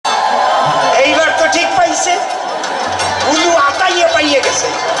গেছে, উলু আতাইয়ে পাইয়ে গেছে।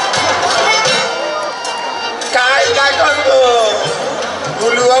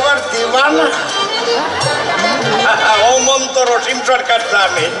 উলু আবার দিবা না, ও মন্ত্র অসীম সরকার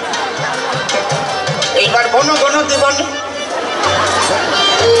জানে। এইবার ঘন ঘন দিবা না।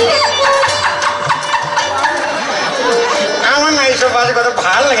 আমার না এইসব বাজে কথা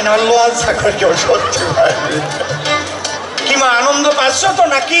ভালো লাগে না, আমার লজ্জা করে কেউ সত্যি কি মা আনন্দ পাচ্ছ তো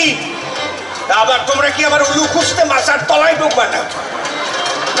নাকি? আবার তোমরা কি আবার উলু খুঁজতে মাথার তলায় ঢুকবা না?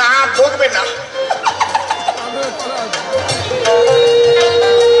 না ঢুকবে না।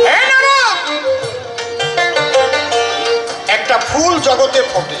 একটা ফুল জগতে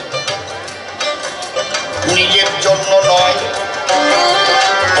ফোটে, নিজের জন্য নয়,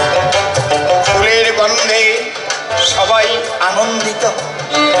 ফুলের গন্ধে সবাই আনন্দিত।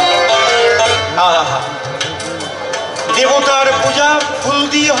 দেবতার পূজা ফুল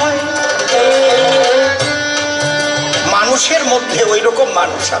দিয়ে হয়। মানুষের মধ্যে ওই রকম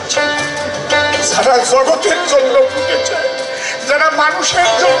মানুষ আছে যারা জগতের জন্য ফুটেছে, যারা মানুষের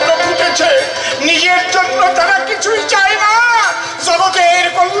জন্য ফুটেছে, নিজের জন্য তারা কিছুই চায় না, জগতের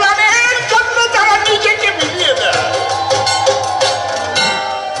কল্যাণের জন্য তারা নিজেকে মিলিয়ে দেয়।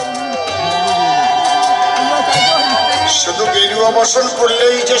 শুধু গেরুয়া বসন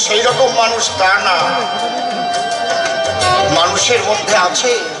করলেই যে সেই রকম মানুষ তা না, মানুষের মধ্যে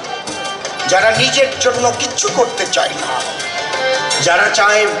আছে যারা নিজের জন্য কিচ্ছু করতে চায় না, যারা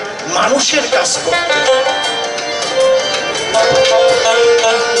চায় মানুষের কাজ করতে।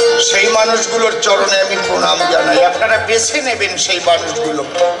 সেই মানুষগুলোর চরণে আমি প্রণাম জানাই। আপনারা বেছে নেবেন সেই মানুষগুলো।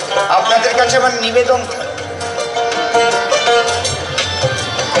 আপনাদের কাছে আমার নিবেদন থাকে,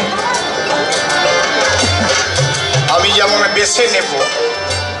 আমি যেমন বেছে নেব,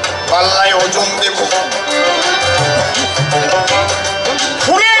 পাল্লায় ওজন দেব,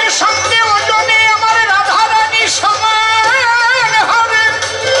 ফুলের সঙ্গে ওজনে আমার রাধা রানী সমান হবে।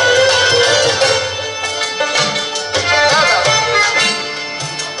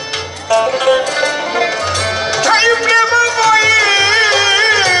 তাই প্রেমময়ী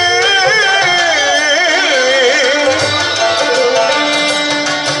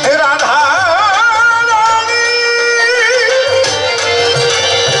রাধা রানী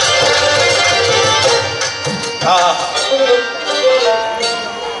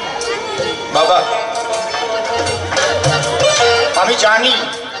বাবা, আমি জানি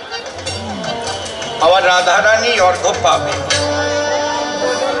আমার রাধা রানী অর্ঘ পাবে।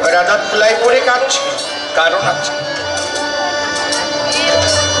 রাধা তুলাই করে কাটছে, কারণ আছে।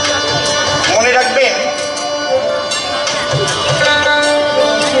 মনে রাখবেন,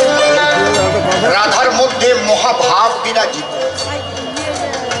 রাধার মধ্যে মহাভাব বিরাজিত।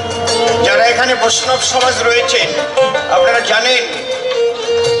 যারা এখানে বৈষ্ণব সমাজ রয়েছেন আপনারা জানেন,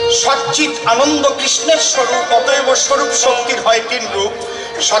 সচ্চিৎ আনন্দ কৃষ্ণের স্বরূপ, অতএব স্বরূপ শক্তির হয় তিন রূপ।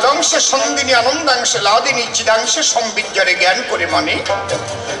 সদাংশে সন্দিনী, আনন্দাংশে লাদিনী, চিদাংশে সম্বিজ্ঞারে জ্ঞান করে মানে।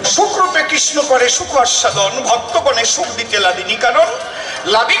 সুখরূপে কৃষ্ণ করে সুখ আস্বাদন, ভক্তগণে সুখ দিতে লাদিনী কারণ।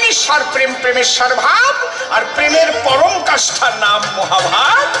 লাদিনীর সার প্রেম, প্রেমের সার ভাব, আর প্রেমের পরম কাষ্ঠার নাম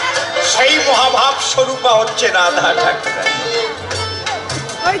মহাভাব। সেই মহাভাব স্বরূপা হচ্ছে রাধা ঠাকুর।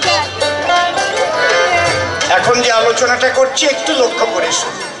 এখন যে আলোচনাটা করছি একটু লক্ষ্য করে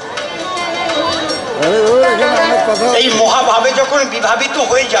শুনুন। এই মহাভাবে যখন বিভাবিত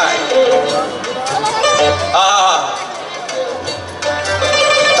হয়ে যায়,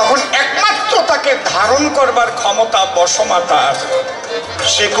 তখন একমাত্র তাকে ধারণ করবার ক্ষমতা বশমাতার।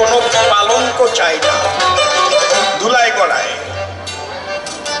 সে কোনো পালঙ্ক চায় না, ধুলায় গড়ায়।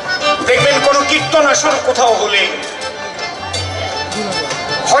 দেখবেন কোন কীর্তন আসর কোথাও হলে,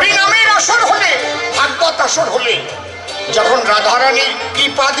 হরিনামের আসর হলে, ভাগবত আসর হলে, যখন রাধারানীর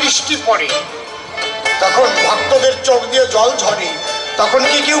কৃপা দৃষ্টি পড়ে, তখন ভক্তদের চোখ দিয়ে জল ঝরে। তখন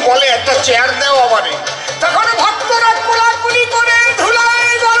কি কেউ বলে একটা চেয়ার দেও আমারে? তখন ভক্তরা কোলাকুলি করে,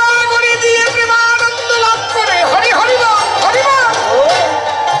 ধুলায় গড়াগড়ি দিয়ে প্রেমানন্দ লাভ করে। হরি হরি বল, হরি বল।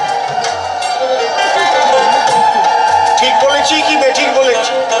 ঠিক বলেছি কি বেঠিক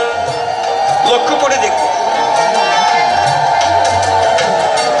বলেছি? লক্ষ্য করে দেখো।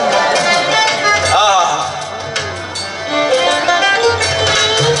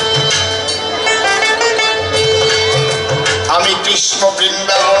 আমি কৃষ্ণ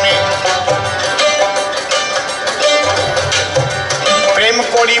বৃন্দাবনে প্রেম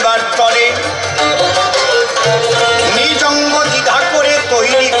করিবার তরে নিজঙ্গ দ্বিধা করে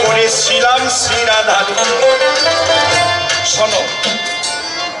তৈরি করেছিলাম শ্রীরাধা। শোনো,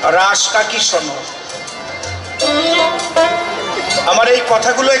 রাসটা কি শোনো, আমার এই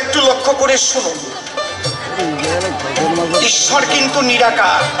কথাগুলো একটু লক্ষ্য করে শুনুন। ঈশ্বর কিন্তু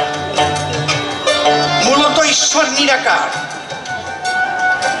নিরাকার, মূলত ঈশ্বর নিরাকার,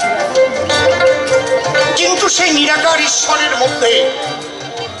 কিন্তু সেই নিরাকার ঈশ্বরের মধ্যে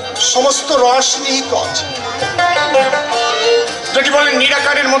সমস্ত রস নিহিত আছে। যদি বলেন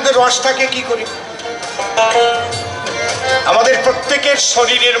নিরাকারের মধ্যে রস থাকে কি করে? আমাদের প্রত্যেকের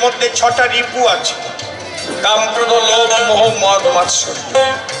শরীরের মধ্যে 6টা রিপু আছে, কাম, ক্রোধ, লোভ, মোহ, মদ, মাৎসর্য।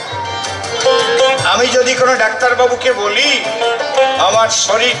 আমি যদি কোনো ডাক্তারবাবুকে বলি আমার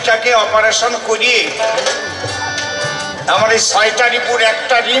শরীরটাকে অপারেশন করিয়ে আমার এই 6টা রিপুর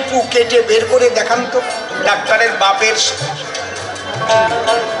একটা রিপু কেটে বের করে দেখান তো, ডাক্তারের বাপের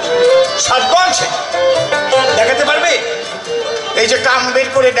সাধ্য আছে? দেখাতে পারবে? এই যে কাম বের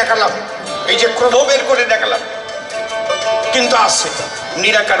করে দেখালাম, এই যে ক্রোধ বের করে দেখালাম, কিন্তু আছে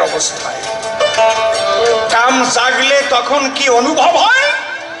নিরাকার অবস্থায়। কাম জাগলে তখন কি অনুভব হয়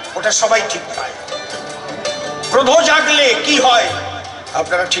ওটা সবাই ঠিক পায়, ক্রোধ জাগলে কি হয়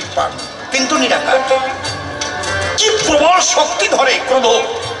আপনারা ঠিক পান, কিন্তু নিরাকার। কি প্রবল শক্তি ধরে ক্রোধ,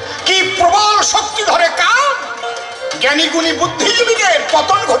 কি প্রবল শক্তি ধরে কাম! জ্ঞানী গুণী বুদ্ধিজীবীদের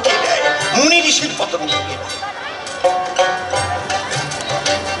পতন ঘটিয়ে দেয়, মুনি ঋষির পতন ঘটিয়ে দেয়।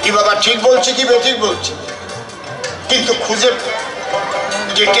 কি বাবা ঠিক বলছি কি বেঠিক বলছি? কিন্তু খুঁজে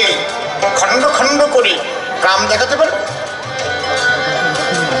কেটে খণ্ড খণ্ড করে কাম দেখাতে পারে।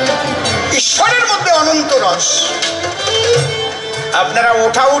 ঈশ্বরের মধ্যে অনন্ত রস। আপনারা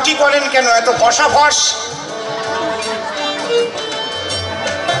ওঠাউঠি করেন কেন? এত ফসাফস।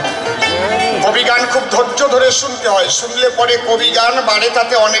 কবি গান খুব ধৈর্য ধরে শুনতে হয়, শুনলে পরে কবি গান বাড়ে,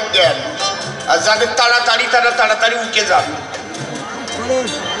 তাতে অনেক জ্ঞান। আর যাদের তাড়াতাড়ি তারা তাড়াতাড়ি উঠে যান।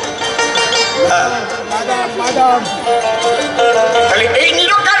 তাহলে এই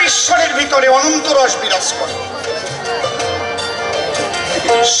নিরাকার ঈশ্বরের ভিতরে অনন্ত রস বিরাজ করে।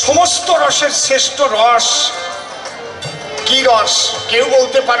 সমস্ত রসের শ্রেষ্ঠ রস কি রস কেউ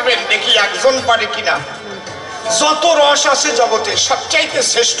বলতে পারবেন? দেখি একজন পারে কিনা। যত রস আছে জগতে সবচাইতে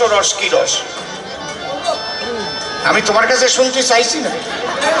শ্রেষ্ঠ রস কি রস? আমি তোমার কাছে শুনতে চাইছি না।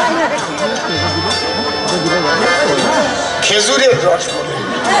 খেজুরের রস বলে,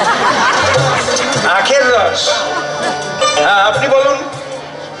 আখের রস। হ্যাঁ আপনি বলুন।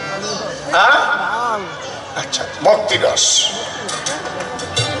 হ্যাঁ আচ্ছা, ভক্তি রস।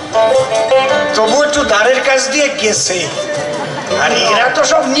 তবু একটু দ্বারের কাছ দিয়ে গেছে, আর এরা তো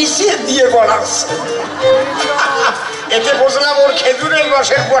সব নিচে দিয়ে গড়াচ্ছে। এতে বুঝলাম ওর খেজুরের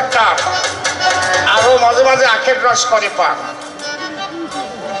রসের পরটা আরো মাঝে মাঝে আখের রস করে পান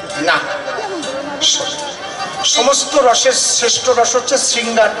না। সমস্ত রসের শ্রেষ্ঠ রস হচ্ছে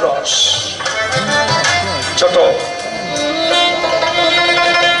শৃঙ্গার রস। ছোট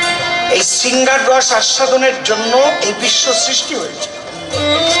এই শৃঙ্গার রস আস্বাদনের জন্য এই বিশ্ব সৃষ্টি হয়েছে।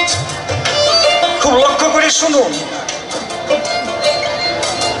 খুব লক্ষ্য করে শুনুন,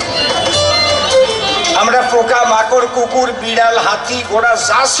 আমরা পোকা মাকড় কুকুর বিড়াল হাতি ঘোড়া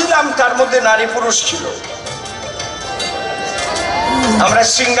যা ছিলাম তার মধ্যে নারী পুরুষ ছিল। আমরা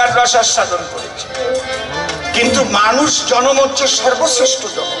শৃঙ্গার রস আস্বাদন করেছি, কিন্তু মানুষ জন্ম হচ্ছে সর্বশ্রেষ্ঠ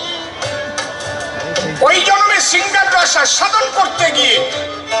জন্ম। ওই জন্মে শৃঙ্গার রস আস্বাদন করতে গিয়ে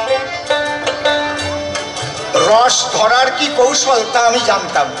রস ধরার কি কৌশল তা আমি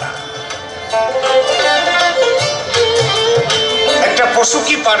জানতাম না। একটা পশু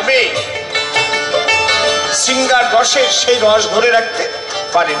কি পারবে শৃঙ্গার রসে সেই রস ধরে রাখতে?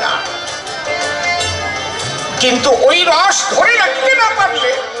 পারে না। কিন্তু ওই রস ধরে রাখতে না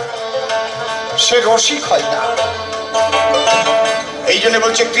পারলে সে রসিক হয় না। এই জন্য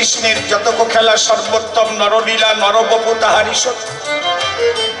বলছে কৃষ্ণের যতক খেলা সর্বোত্তম নরলীলা নরবপু তাহারি সত্য।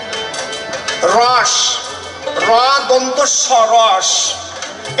 রস, র দন্ত স রস,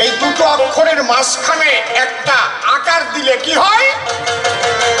 এই দুটো অক্ষরের মাঝখানে একটা আকার দিলে কি হয়?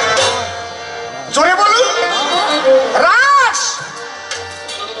 জোরে বলুন, রাস।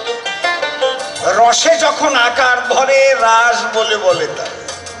 রসে যখন আকার ধরে রাস বলে বলে তার।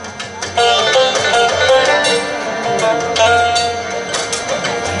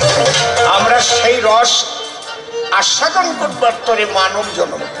 আমরা সেই রস আস্বাদন করবার তরে মানব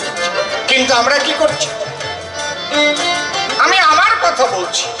জন্ম, কিন্তু আমরা কি করছি? আমি আমার কথা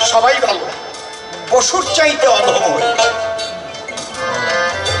বলছি, সবাই ভালো, পশুর চাইতে অধম হয়েছে।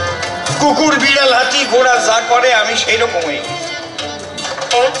 কুকুর বিড়াল হাতি ঘোড়া যা করে আমি সেই রকম হয়ে গেছি।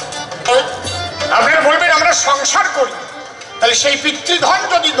 আপনারা বলবেন আমরা সংসার করি, তাহলে সেই পিতৃধন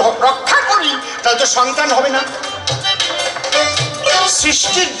যদি রক্ষা করি তাহলে তো সন্তান হবে না।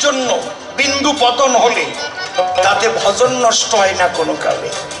 সৃষ্টির জন্য বিন্দু পতন হলে তাতে ভজন নষ্ট হয় না কোনো কালে,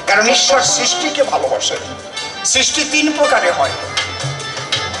 কারণ ঈশ্বর সৃষ্টিকে ভালোবাসেন। সৃষ্টি 3 প্রকারে হয়।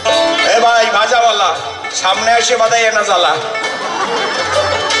 এ ভাই ভাজাওয়ালা, সামনে এসে বাদাইয়া না জ্বালা।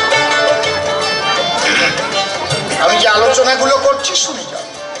 আলোচনাগুলো করছি শুনে যান।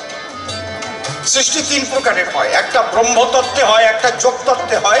 সৃষ্টি তিন প্রকারের হয়, একটা ব্রহ্মতত্ত্বে হয়, একটা যোগ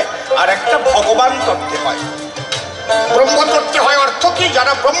তত্ত্বে হয়, আর একটা ভগবান তত্ত্বে হয়। ব্রহ্মতত্ত্বে হয় অর্থ কি?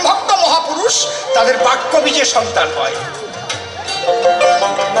 যারা ব্রহ্মজ্ঞ মহাপুরুষ তাদের বাক্য বীজে সন্তান হয়,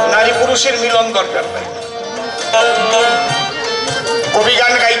 নারী পুরুষের মিলন দরকার হয়। কবি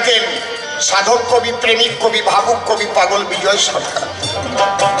গান গাইতেন, সাধক কবি, প্রেমিক কবি, ভাবুক কবি পাগল বিজয় সরকার।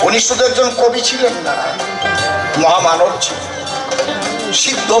 উনি শুধু একজন কবি ছিলেন না, মহামানব ছিলেন,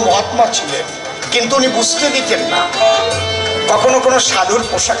 সিদ্ধ মহাত্মা ছিলেন, কিন্তু উনি বুঝতে দিতেন না, কখনো কোনো সাধুর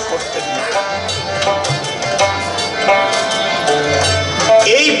পোশাক করতেন না।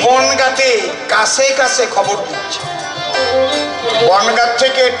 এই বনগাতে কাছে কাছে খবর দিচ্ছে, বনগাঁ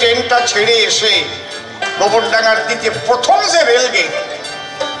থেকে ট্রেনটা ছেড়ে এসে গোবরডাঙ্গার দিকে প্রথম যে রেলগেট,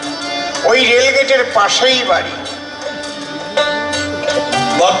 ওই রেলগেটের পাশেই বাড়ি।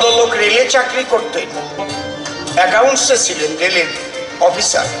 ভদ্রলোক রেলে চাকরি করতেন, অ্যাকাউন্টসে ছিলেন, রেলের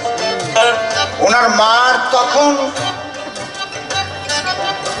অফিসার। ওনার মার তখন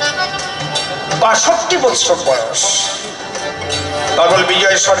 ৬২ বছর বয়স। পাগল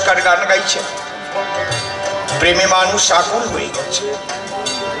বিজয় সরকার গান গাইছে, প্রেমে মানুষ আকুল হয়ে গেছে।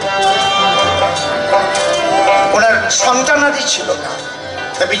 ওনার সন্তানাদি ছিল না,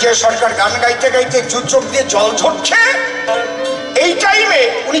 বিজয় সরকার গান গাইতে গাইতে দু চোখ দিয়ে জল ঝরছে। এই টাইমে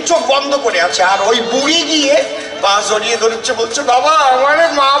উনি চোখ বন্ধ করে আছে, আর ওই বুড়ি গিয়ে পা জড়িয়ে ধরছে, বলছে বাবা আমার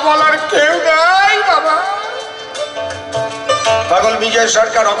মা বলার কেউ নাই বাবা। পাগল বিজয়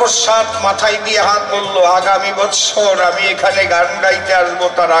সরকার অকস্মাৎ মাথায় দিয়ে হাত বলল, আগামী বৎসর আমি এখানে গান গাইতে আসবো,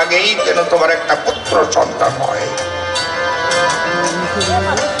 তার আগেই যেন তোমার একটা পুত্র সন্তান হয়।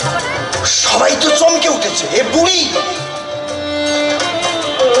 সবাই তো চমকে উঠেছে, এ বুড়ি।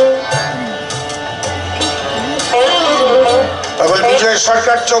 পাগল বিজয়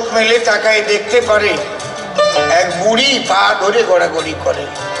সরকার চোখ মেলে তাকায়, দেখতে পারে এক বুড়ি পা ধরে গড়াগড়ি করে।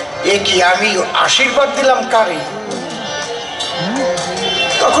 এ কি, আমি আশীর্বাদ দিলাম কারে?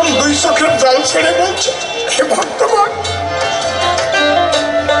 তখন দুই চোখের জল ছেড়ে বলছে, হে ভক্তগণ,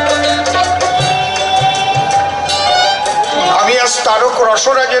 আমি আজ তারক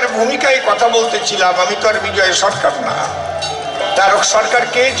রসরাজের ভূমিকায় কথা বলতেছিলাম, আমি তো আর বিজয় সরকার না। তারক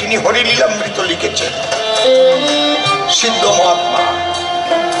সরকারকে যিনি হরিলীলামৃত লিখেছেন, সিদ্ধ মহাত্মা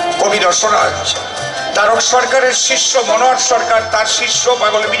কবি রসরাজ। তারক সরকারের শিষ্য মনোহর সরকার, তার শিষ্য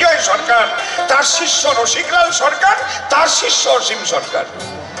পাগল বিজয় সরকার, তার শিষ্য রসিকলাল সরকার, তার শিষ্য অসীম সরকার।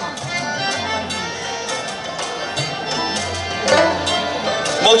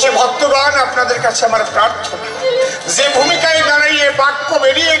 বলছে, ভক্তগণ আপনাদের কাছে আমার প্রার্থনা, যে ভূমিকায় দাঁড়িয়ে বাক্য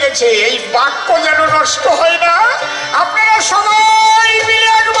বেরিয়ে গেছে, এই বাক্য যেন নষ্ট হয় না। আপনারা সবাই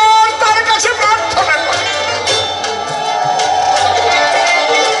মিলে একবার তার কাছে প্রার্থনা করেন।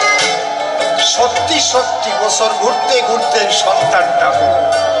 সত্যি সত্যি বছর ঘুরতে ঘুরতে সন্তানটা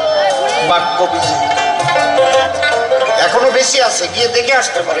বাক্য বিজয়ী। এখনো বেশি আছে, গিয়ে দেখে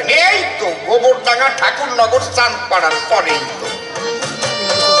আসতে পারেন। এই তো গোবরডাঙ্গা ঠাকুরনগর চাঁদপাড়ার পরেই তো।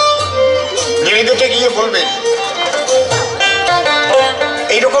 দেখে গিয়ে বলবেন,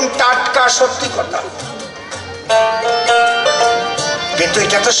 এইরকম টাটকা সত্যি কথা। কিন্তু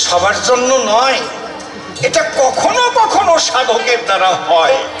এটা তো সবার জন্য নয়, এটা কখনো কখনো সাধকের দ্বারা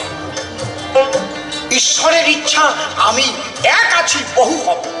হয়। ঈশ্বরের ইচ্ছা আমি এক আছি, বহু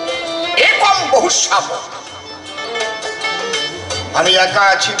হব, একম বহু শাবক। আমি একা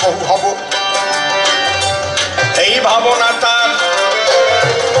আছি, বহু হব, এই ভাবনা তার।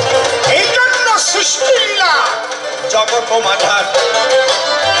 এই জন্য সৃষ্টি লীলা জগৎ মাঝার।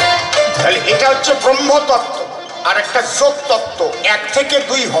 এটা হচ্ছে ব্রহ্মতত্ত্ব। আর একটা যোগ তত্ত্ব, 1 থেকে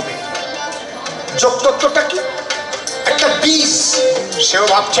 2 হবে। যোগ তত্ত্বটা কি? একটা বীজ, সেও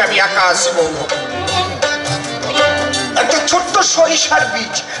ভাবছে আমি একা আছি, বহু হব। একটা ছোট্ট সরিষার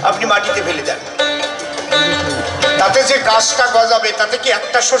বীজ আপনি মাটিতে ফেলে দেন, তাতে যে গাছটা গজাবে, তাতে কি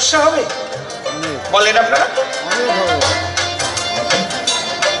একটা সর্ষে হবে? বলেন আপনারা?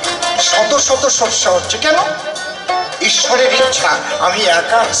 শত শত সর্ষে হচ্ছে। কেন? ঈশ্বরের ইচ্ছা আমি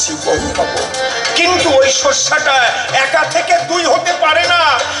একা আছি, বহু হব। কিন্তু ওই সর্ষাটা একা থেকে 2 হতে পারে না,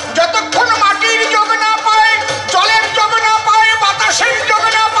 যতক্ষণ মাটির যোগ না পায়, জলের যোগ না পায়, বাতাসের যোগ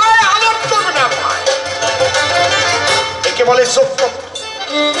না পায়, আলোর যোগ না পায়। একে বলে যোগ তত্ত্ব।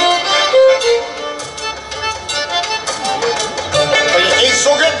 এই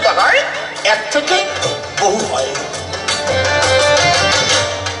যোগের দ্বারাই 1 থেকে বহু হয়।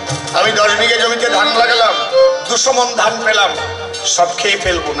 আমি 10 বিঘে জমিতে ধান লাগালাম, 200 মণ ধান পেলাম, সব খেয়ে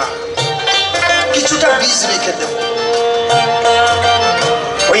ফেলবো না, কিছুটা বীজ রেখে দেব।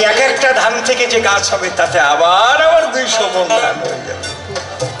 ওই এক একটা ধান থেকে যে গাছ হবে, তাতে আবার 200 মণ ধান হয়ে যাবে।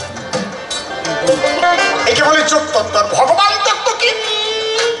 একে বলে যোগ তত্ত্ব। ভগবান তত্ত্ব কি?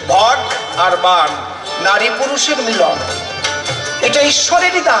 ভগ আর বান, নারী পুরুষের মিলন, এটা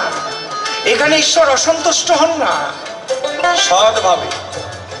ঈশ্বরেরই দান। এখানে ঈশ্বর অসন্তুষ্ট হন না, সৎভাবে।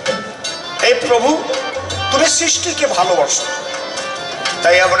 এই প্রভু তুমি সৃষ্টিকে ভালোবাসো,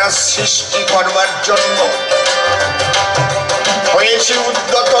 তাই আমরা সৃষ্টি করবার জন্য হয়েছি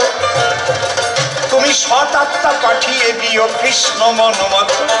উদ্যত। তুমি সৎ আত্মা পাঠিয়ে দিও কৃষ্ণ মনমত,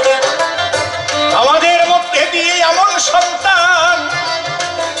 আমাদের মধ্যে দিয়ে এমন সন্তান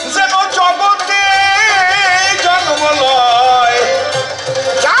যেন জগতে জন্ম লয়,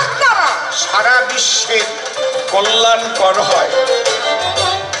 যার দ্বারা সারা বিশ্বের কল্যাণকর হয়।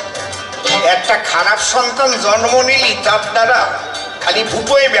 একটা খারাপ সন্তান জন্ম নিলি তার দ্বারা খালি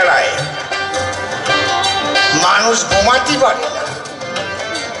ভুটোয় বেড়ায়, মানুষ ঘুমাতে পারে না।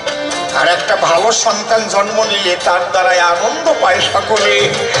 আর একটা ভালো সন্তান জন্ম নিলে তার দ্বারা আনন্দ পায় সকলে।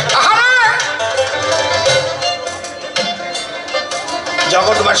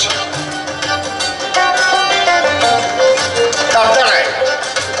 জগৎবাসী তার দ্বারায়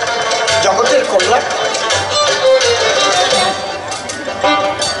জগতের কল্যাণ।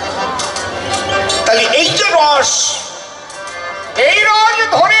 তাহলে এই যে রস, এই রস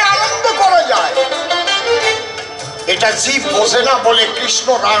ধরে আনন্দ করা যায়, এটা জীব বোঝে না বলে কৃষ্ণ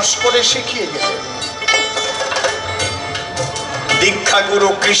রাস করে শিখিয়ে গেলেন। দীক্ষা গুরু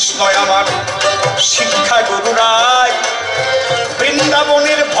কৃষ্ণ আমার, শিক্ষা গুরু রায়,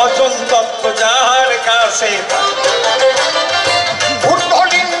 বৃন্দাবনের ভজন তত্ত্ব যার কাছে।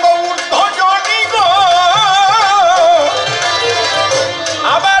 ঊর্ধ্বলিঙ্গ ঊর্ধ্বজনি গো,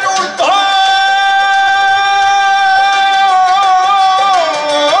 আবার ঊর্ধ্ব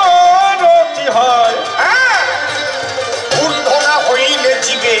হয়। ঊর্ধ্ব না হইলে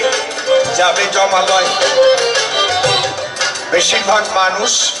জীবে যাবে জমালয়। বেশিরভাগ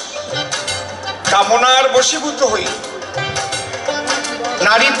মানুষ কামনার বশীভূত হই,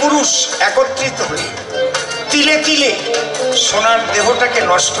 নারী পুরুষ একত্রিত হই, তিলে তিলে সোনার দেহটাকে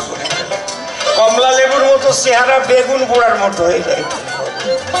নষ্ট করে ফেলে। কমলা লেবুর মতো চেহারা বেগুন পোড়ার মতো হয়ে যায়।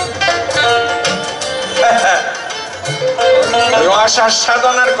 রস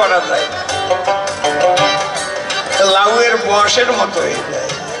আস্বাদন আর করা যায়, লাউয়ের বয়সের মতো হয়ে যায়।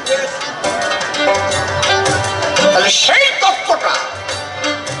 তাহলে সেই তত্ত্বটা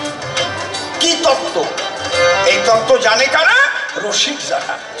কি তত্ত্ব? এই তত্ত্ব জানে কারা? রসিক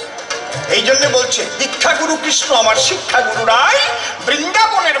যারা। এই জন্য বলছে দীক্ষা গুরু কৃষ্ণ আমার, শিক্ষা গুরু রায়,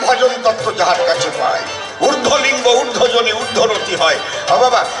 বৃন্দাবনের ভজন তত্ত্ব যাহার কাছে পায়। ঊর্ধ্বলিঙ্গ ঊর্ধ্বজনে ঊর্ধ্বরতি হয়। ও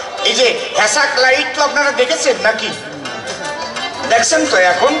বাবা, এই যে হ্যাসাক লাইট তো আপনারা দেখেছেন নাকি? দেখছেন তো,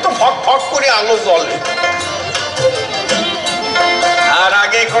 এখন তো ফক ফক করে আলো জ্বলে। আর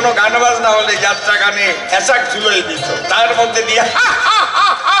আগে কোনো গান বাজনা হলে যাত্রা গানে হ্যাসাক ঝুলোই দিত, তার মধ্যে দিয়ে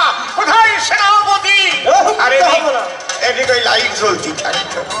কোথায় সেনাপতি, আরে এদিকে লাইট জ্বলতি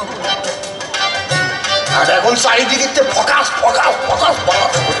থাকতো। আর এখন চারিদিকে ফকাস ফকাস ফকাস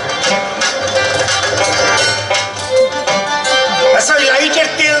ফকাস। আচ্ছা, লাইটের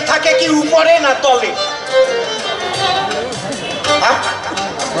তেল থাকে কি উপরে না তলে?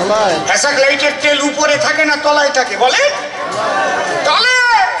 হ্যাসাক লাইটের তেল উপরে থাকে না তলায় থাকে? বলে তলে।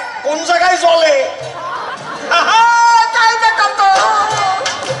 কোন জায়গায় জ্বলে?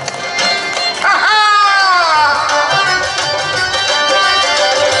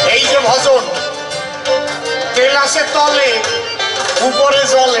 এই যে ভজন, তেল আছে তলে, উপরে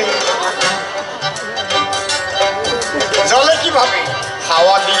জ্বলে। জ্বলে কিভাবে?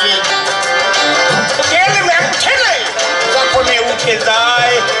 হাওয়া দিলে। তেল ঠেলে যখন উঠে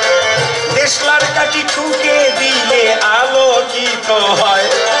যায়, দেশলার কাঠি ঠুকে দিলে আলোকিত হয়।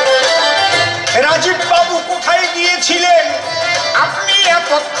 রাজীব বাবু কোথায় গিয়েছিলেন আপনি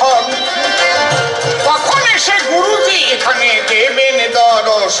এতক্ষণ? কখন এসে গুরুজি এখানে দেবেন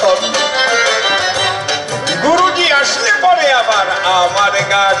দর্শন? গুরুজি আসলে পরে আবার আমার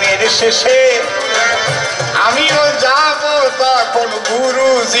গানের শেষে আমিও যাব তখন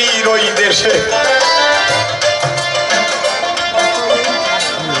গুরুজির ওই দেশে।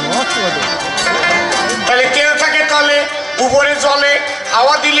 তাহলে তেল থাকে তলে, উপরে জ্বলে,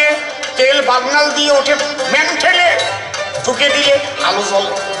 হাওয়া দিলে তেল বাগনাল দিয়ে ওঠে, ম্যান ঠেলে ঠুকে দিলে আলো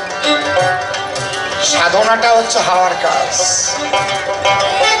জ্বলে। সাধনাটা হচ্ছে হাওয়ার কাজ।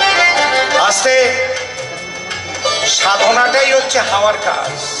 আস্তে, সাধনাটাই হচ্ছে হাওয়ার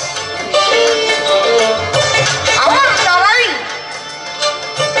কাজ। হাওয়ার দ্বারাই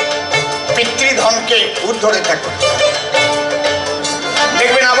পিতৃধনকে উদ্ধরে থাকে।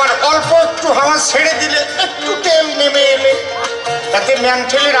 দেখবেন আবার অল্প একটু হাওয়া ছেড়ে দিলে, একটু তেল নেমে এলে, তাতে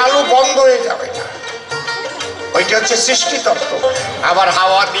ম্যান্টেলের আলো বন্ধ হয়ে যাবে না। ওইটা হচ্ছে সৃষ্টি তত্ত্ব। আবার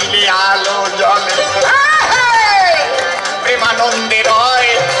হাওয়া দিলে আলো জ্বলে।